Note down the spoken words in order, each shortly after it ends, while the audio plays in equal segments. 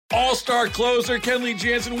All-star closer Kenley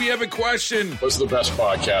Jansen, we have a question. What's the best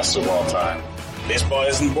podcast of all time? Baseball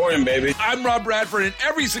isn't boring, baby. I'm Rob Bradford, and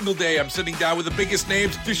every single day I'm sitting down with the biggest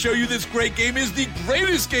names to show you this great game is the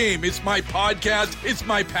greatest game. It's my podcast. It's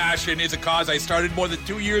my passion. It's a cause I started more than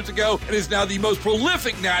 2 years ago and is now the most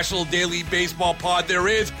prolific national daily baseball pod there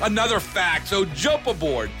is. Another fact. So jump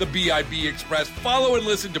aboard the BIB Express. Follow and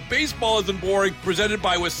listen to Baseball Isn't Boring, presented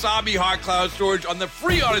by Wasabi Hot Cloud Storage on the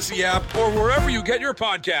free Odyssey app or wherever you get your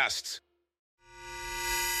podcasts.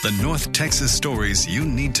 The North Texas stories you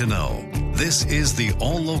need to know. This is the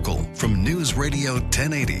All Local from News Radio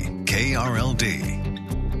 1080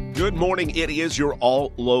 KRLD. Good morning. It is your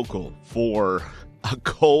All Local for a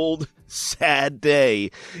cold, sad day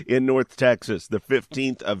in North Texas, the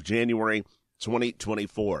 15th of January,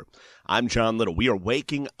 2024. I'm John Little. We are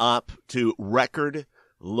waking up to record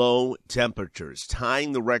low temperatures,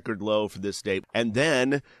 tying the record low for this day. And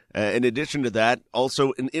then, in addition to that,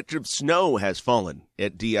 also an inch of snow has fallen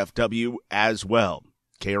at DFW as well.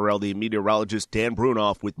 KRLD meteorologist Dan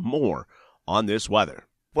Brunoff with more on this weather.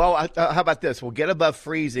 Well, how about this? We'll get above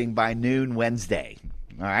freezing by noon Wednesday.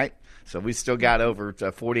 All right? So we still got over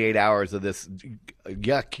 48 hours of this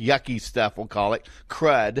yucky stuff, we'll call it,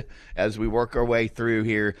 crud, as we work our way through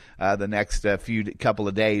here the next couple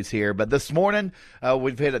of days here. But this morning,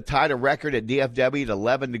 we've hit a tied a record at DFW at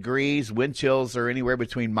 11 degrees. Wind chills are anywhere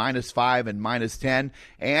between -5 and -10.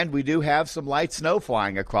 And we do have some light snow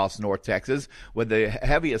flying across North Texas, with the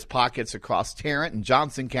heaviest pockets across Tarrant and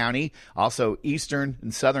Johnson County, also eastern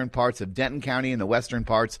and southern parts of Denton County and the western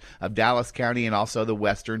parts of Dallas County, and also the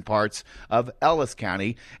western parts of Ellis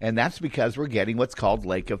County. And that's because we're getting what's called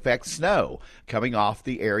lake effect snow coming off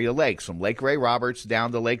the area lakes from Lake Ray Roberts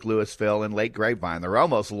down to Lake Louisville and Lake Grapevine. They're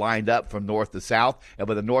almost lined up from north to south, and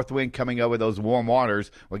with the north wind coming over those warm waters,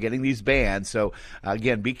 we're getting these bands. So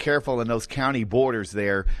again, be careful in those county borders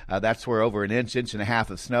there. That's where over an inch and a half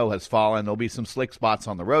of snow has fallen. There'll be some slick spots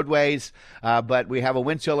on the roadways, but we have a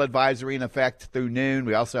wind chill advisory in effect through noon.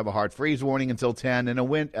 We also have a hard freeze warning until 10 and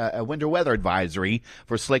a winter weather advisory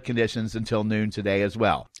for slick conditions until noon today as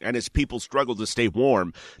well. And as people struggle to stay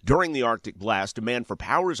warm during the Arctic blast, demand for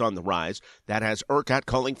power is on the rise. That has ERCOT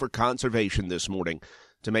calling for conservation this morning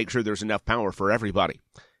to make sure there's enough power for everybody.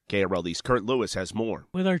 KRLD's Kurt Lewis has more.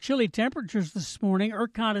 With our chilly temperatures this morning,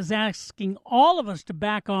 ERCOT is asking all of us to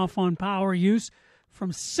back off on power use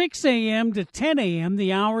from 6 a.m. to 10 a.m.,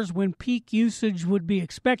 the hours when peak usage would be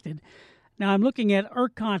expected. Now, I'm looking at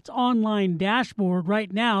ERCOT's online dashboard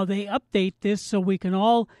right now. They update this so we can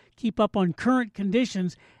all keep up on current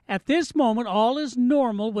conditions. At this moment, all is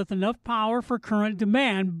normal with enough power for current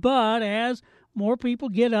demand, but as more people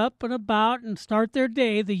get up and about and start their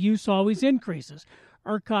day, the use always increases.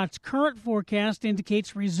 ERCOT's current forecast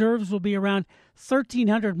indicates reserves will be around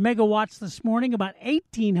 1,300 megawatts this morning, about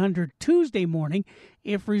 1,800 Tuesday morning.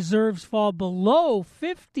 If reserves fall below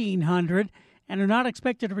 1,500 and are not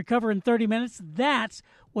expected to recover in 30 minutes, that's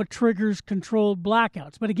what triggers controlled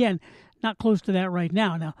blackouts. But again, not close to that right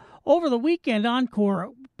now. Now, over the weekend,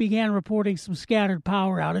 Encore began reporting some scattered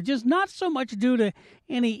power outages, not so much due to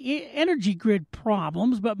any energy grid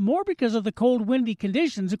problems, but more because of the cold, windy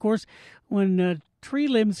conditions. Of course, when tree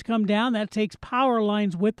limbs come down, that takes power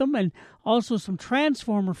lines with them, and also some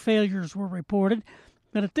transformer failures were reported.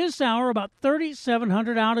 But at this hour, about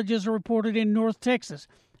 3,700 outages are reported in North Texas.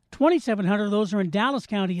 2,700 of those are in Dallas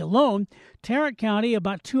County alone. Tarrant County,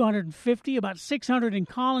 about 250, about 600 in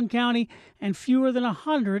Collin County, and fewer than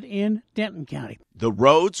 100 in Denton County. The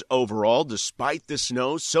roads overall, despite the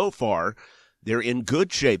snow so far, they're in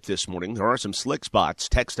good shape this morning. There are some slick spots.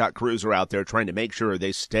 TxDOT crews are out there trying to make sure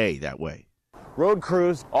they stay that way. Road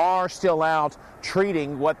crews are still out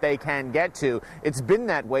treating what they can get to. It's been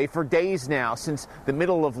that way for days now, since the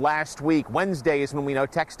middle of last week. Wednesday is when we know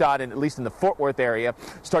TxDOT, and at least in the Fort Worth area,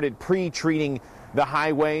 started pre-treating the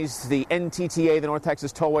highways. The NTTA, the North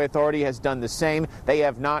Texas Tollway Authority, has done the same. They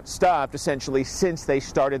have not stopped, essentially, since they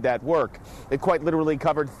started that work. They quite literally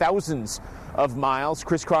covered thousands of miles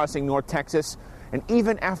crisscrossing North Texas. And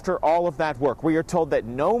even after all of that work, we are told that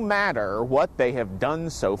no matter what they have done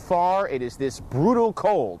so far, it is this brutal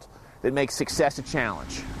cold that makes success a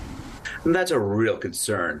challenge. And that's a real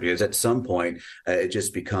concern, because at some point it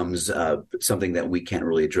just becomes something that we can't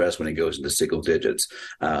really address when it goes into single digits.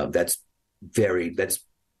 That's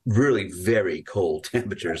really very cold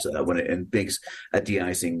temperatures and makes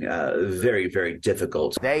de-icing very, very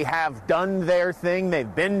difficult. They have done their thing.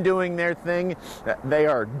 They've been doing their thing. They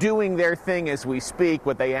are doing their thing as we speak.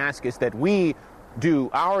 What they ask is that we do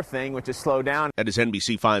our thing, which is slow down. That is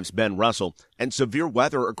NBC5's Ben Russell. And severe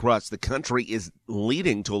weather across the country is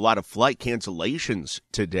leading to a lot of flight cancellations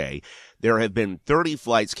today. There have been 30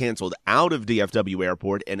 flights canceled out of DFW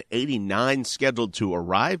Airport, and 89 scheduled to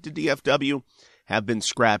arrive to DFW have been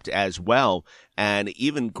scrapped as well. An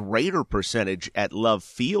even greater percentage at Love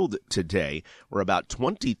Field today, where about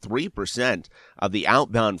 23% of the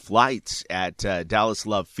outbound flights at Dallas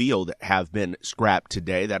Love Field have been scrapped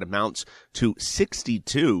today. That amounts to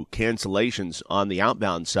 62 cancellations on the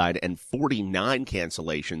outbound side and 49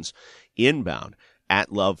 cancellations inbound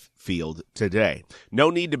at Love Field today. No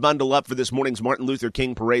need to bundle up for this morning's Martin Luther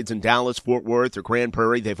King parades in Dallas, Fort Worth, or Grand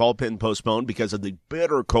Prairie. They've all been postponed because of the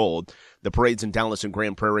bitter cold. The parades in Dallas and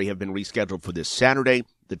Grand Prairie have been rescheduled for this Saturday,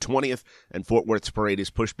 the 20th, and Fort Worth's parade is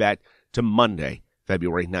pushed back to Monday,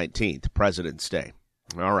 February 19th, President's Day.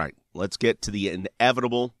 All right, let's get to the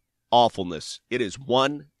inevitable awfulness. It is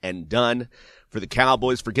one and done for the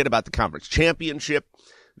Cowboys. Forget about the conference championship.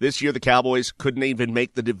 This year, the Cowboys couldn't even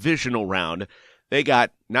make the divisional round. They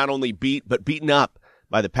got not only beat, but beaten up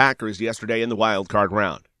by the Packers yesterday in the wild card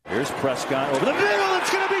round. Here's Prescott over the middle.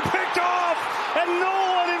 It's going to be picked off, and no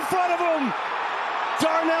one in front of him.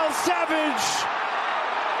 Darnell Savage.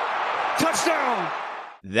 Touchdown.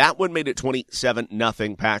 That one made it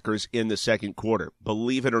 27-0 Packers in the second quarter.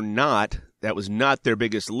 Believe it or not, that was not their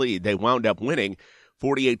biggest lead. They wound up winning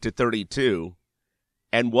 48-32.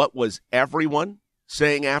 And what was everyone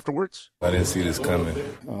saying afterwards? I didn't see this coming.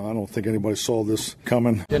 I don't think anybody saw this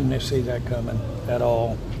coming. Didn't see that coming at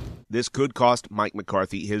all. This could cost Mike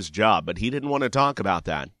McCarthy his job, but he didn't want to talk about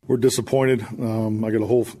that. We're disappointed. I got a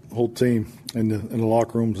whole team in the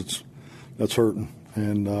locker rooms that's hurting,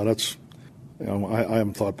 and that's I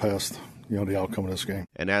haven't thought past the outcome of this game.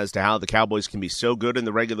 And as to how the Cowboys can be so good in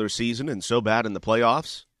the regular season and so bad in the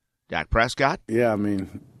playoffs, Dak Prescott? Yeah, I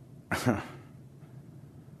mean.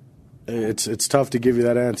 It's tough to give you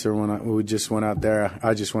that answer when we just went out there.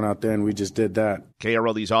 I just went out there and we just did that.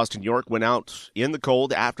 KRLD's Austin York went out in the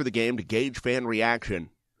cold after the game to gauge fan reaction.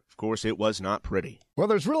 Of course, it was not pretty. Well,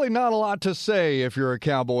 there's really not a lot to say if you're a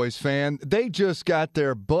Cowboys fan. They just got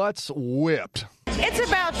their butts whipped. It's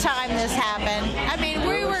about time this happened. I mean,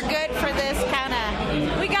 we were good for this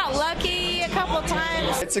we got lucky a couple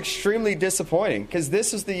times. It's extremely disappointing because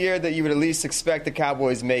this is the year that you would at least expect the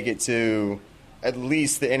Cowboys make it to at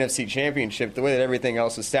least the NFC Championship, the way that everything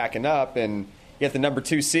else is stacking up, and you get the number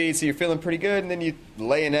 2 seed, so you're feeling pretty good, and then you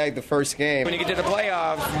lay an egg the first game. When you get to the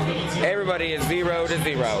playoffs, everybody is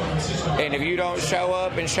 0-0. And if you don't show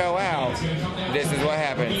up and show out, this is what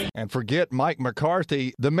happens. And forget Mike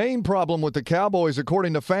McCarthy. The main problem with the Cowboys,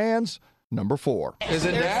 according to fans, number 4. Is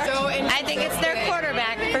it Dak? I think it's their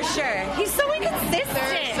quarterback, for sure. He's so inconsistent.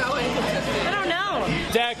 I don't know.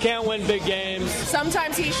 Dak can't win big games.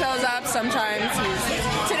 Sometimes he shows up, sometimes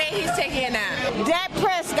today he's taking a nap. Dak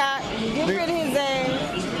Prescott, get rid of his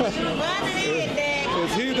ass.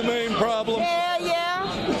 Is he the main problem?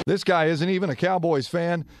 Yeah. This guy isn't even a Cowboys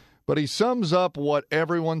fan, but he sums up what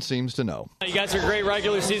everyone seems to know. You guys are a great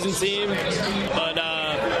regular season team, but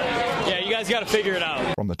you guys got to figure it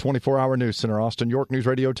out. From the 24-hour News Center, Austin York, News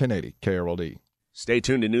Radio 1080, KRLD. Stay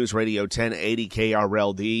tuned to News Radio 1080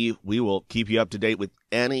 KRLD. We will keep you up to date with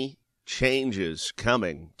any changes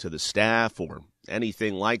coming to the staff or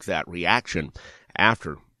anything like that, reaction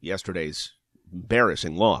after yesterday's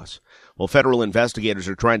embarrassing loss. Well, federal investigators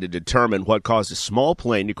are trying to determine what caused a small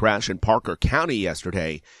plane to crash in Parker County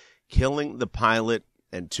yesterday, killing the pilot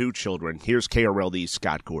and 2 children. Here's KRLD's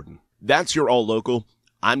Scott Gordon. That's your All Local.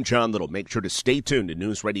 I'm John Little. Make sure to stay tuned to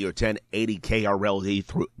News Radio 1080 KRLD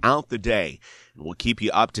throughout the day, and we'll keep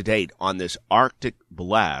you up to date on this Arctic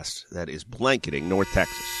blast that is blanketing North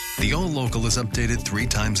Texas. The All Local is updated 3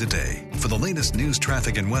 times a day. For the latest news,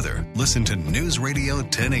 traffic, and weather, listen to News Radio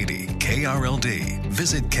 1080 KRLD.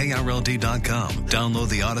 Visit KRLD.com, download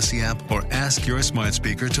the Odyssey app, or ask your smart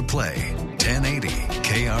speaker to play 1080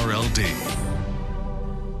 KRLD.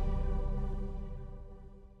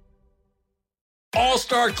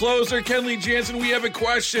 All-star closer Kenley Jansen, we have a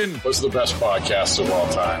question. What's the best podcast of all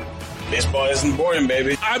time? Baseball isn't boring,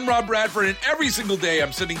 baby. I'm Rob Bradford, and every single day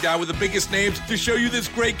I'm sitting down with the biggest names to show you this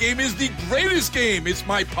great game is the greatest game. It's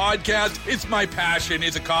my podcast. It's my passion.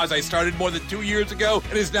 It's a cause I started more than 2 years ago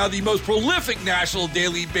and is now the most prolific national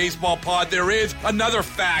daily baseball pod there is. Another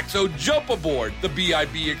fact, so jump aboard the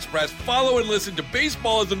BIB Express. Follow and listen to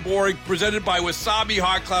Baseball Isn't Boring, presented by Wasabi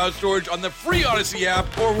Hot Cloud Storage on the free Odyssey app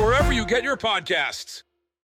or wherever you get your podcasts.